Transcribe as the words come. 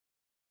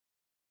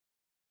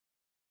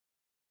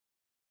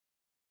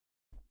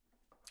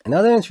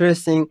Another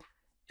interesting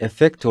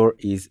effector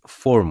is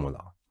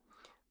formula.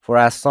 For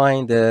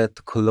assign the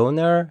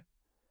cloner,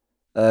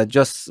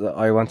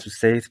 I want to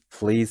say,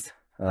 please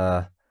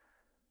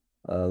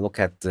look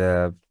at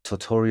the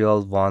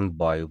tutorial one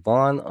by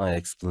one. I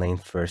explain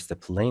first the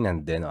plane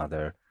and then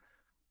other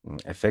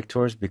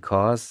effectors,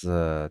 because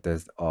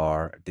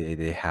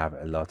they have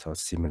a lot of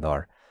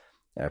similar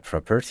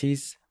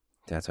properties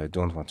that I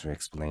don't want to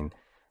explain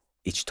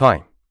each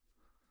time.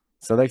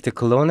 Select the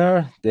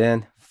cloner,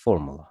 then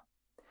formula.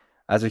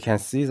 As you can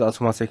see, it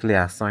automatically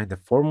assigns the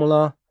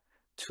formula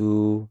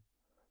to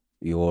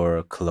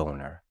your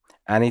cloner,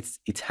 and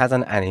it has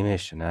an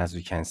animation. As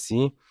you can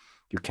see,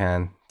 you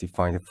can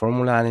define the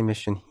formula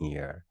animation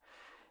here.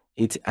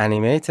 It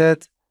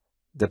animated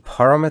the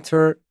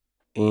parameter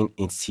in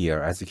its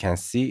here. As you can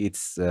see,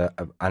 it's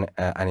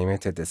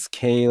animated the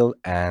scale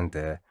and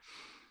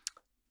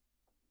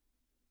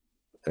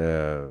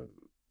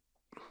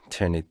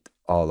turn it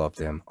all of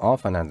them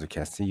off, and as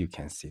you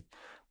can see it.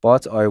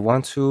 But I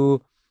want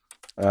to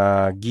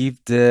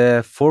give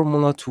the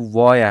formula to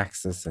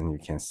y-axis, and you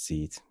can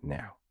see it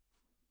now.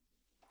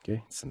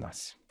 Okay, it's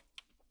nice.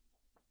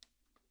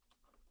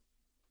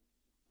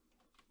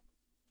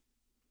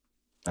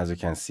 As you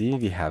can see,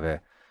 we have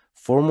a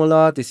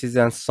formula. This is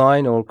a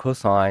sine or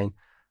cosine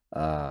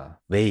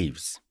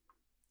waves.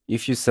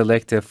 If you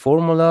select a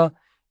formula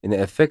in the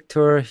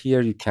effector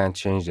here, you can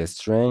change the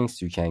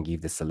strengths. You can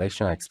give the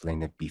selection. I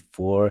explained it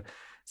before.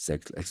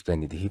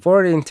 Explained it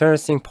before. The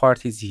interesting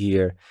part is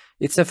here.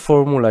 It's a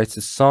formula. It's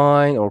a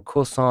sine or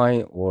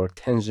cosine or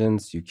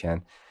tangents. You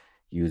can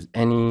use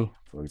any,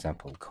 for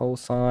example,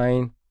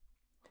 cosine.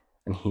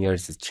 And here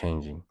it's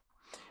changing.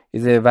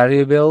 Is the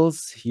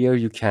variables here?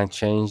 You can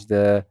change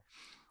the.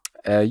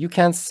 You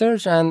can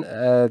search and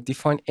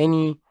define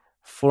any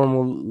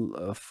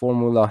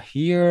formula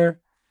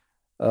here.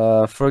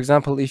 For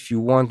example, if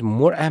you want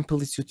more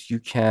amplitude, you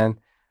can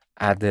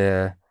add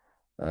a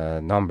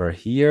number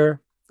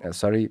here.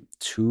 Sorry,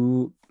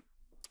 to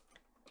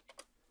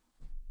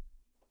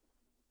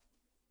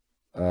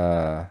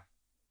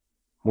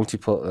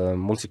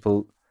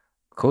multiple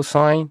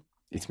cosine.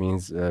 It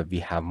means we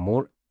have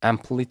more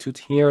amplitude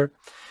here.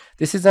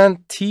 This is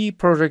an T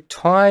project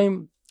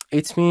time.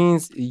 It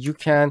means you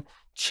can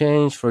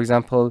change, for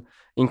example,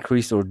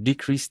 increase or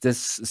decrease the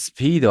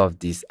speed of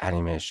this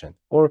animation.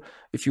 Or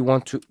if you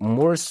want to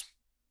more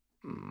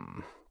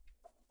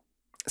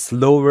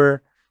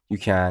slower, you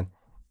can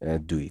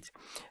do it.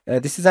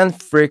 This is an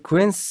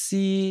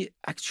frequency.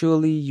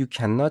 Actually, you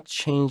cannot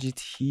change it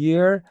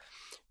here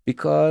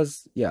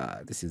because,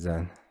 yeah, this is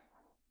an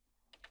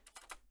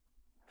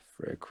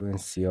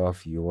frequency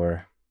of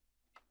your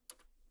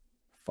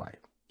file.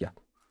 Yeah,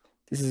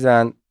 this is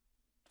an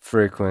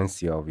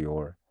frequency of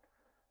your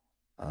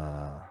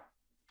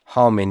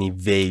how many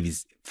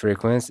waves.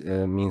 Frequency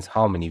means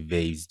how many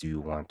waves do you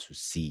want to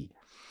see.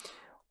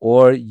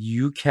 Or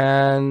you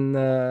can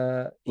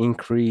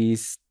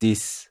increase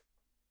this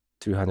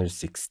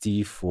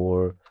 360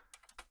 for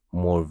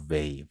more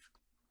wave.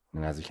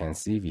 And as you can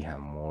see, we have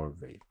more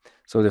wave.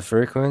 So the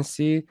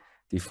frequency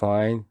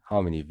define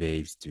how many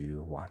waves do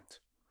you want.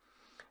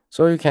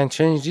 So you can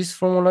change this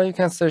formula. You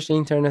can search the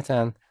internet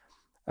and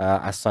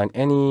assign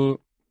any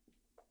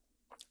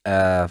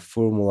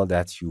formula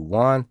that you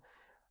want.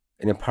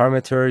 In a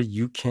parameter,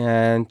 you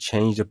can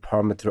change the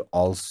parameter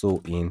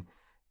also in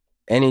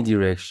any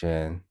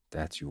direction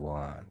that you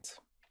want.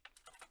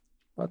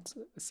 But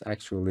it's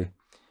actually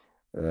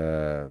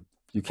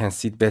you can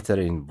see it better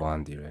in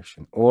one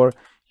direction, or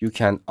you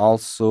can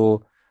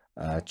also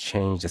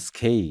change the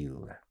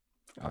scale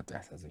of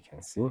that. As you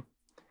can see,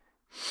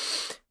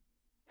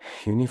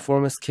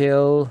 uniform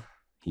scale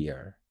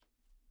here.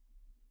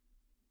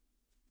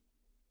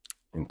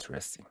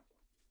 Interesting.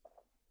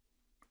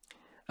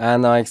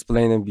 And I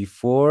explained it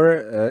before.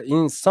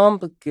 In some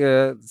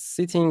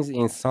settings,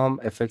 in some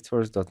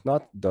effectors,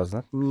 does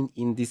not mean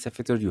in this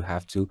effector you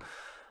have to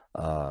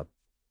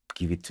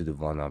give it to the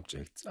one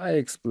object. I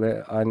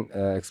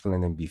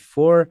explained them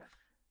before.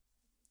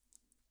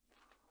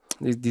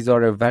 These are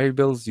the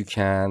variables. You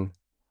can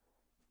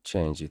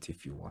change it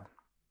if you want.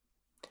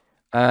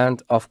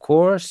 And of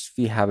course,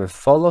 we have a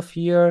follow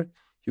here.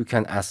 You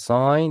can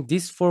assign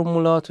this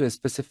formula to a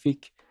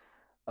specific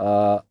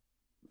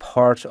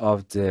part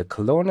of the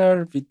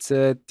cloner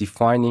with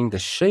defining the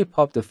shape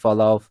of the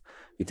follow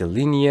with a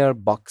linear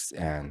box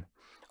and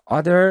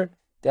other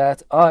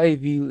that I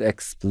will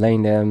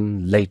explain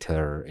them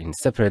later in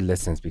separate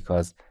lessons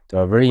because they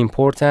are very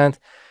important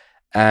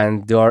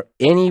and they are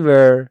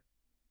anywhere.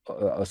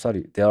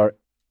 They are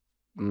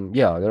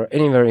they're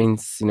anywhere in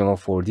Cinema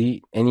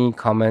 4D. Any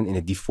comment in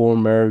a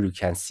deformer, you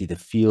can see the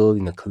field.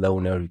 In a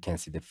cloner, you can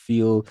see the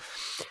field.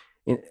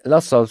 In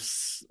lots of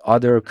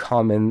other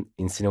comment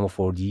in Cinema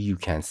 4D, you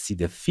can see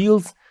the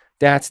fields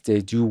that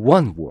they do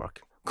one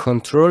work,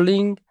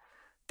 controlling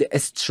the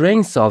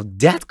strength of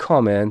that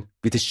comment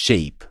with a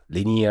shape,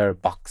 linear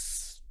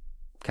box,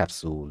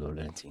 capsule, or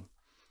anything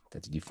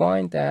that you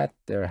define that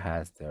there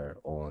has their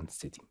own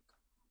setting.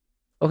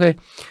 Okay,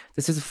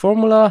 this is a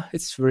formula.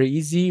 It's very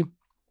easy.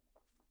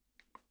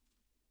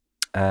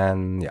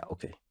 And yeah,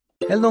 okay.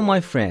 Hello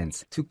my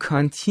friends, to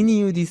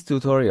continue these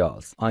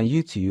tutorials on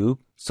YouTube,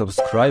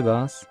 subscribe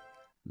us,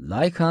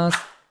 like us,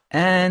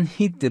 and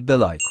hit the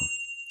bell icon.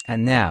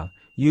 And now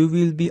you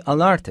will be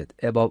alerted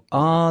about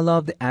all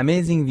of the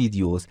amazing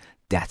videos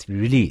that we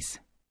release.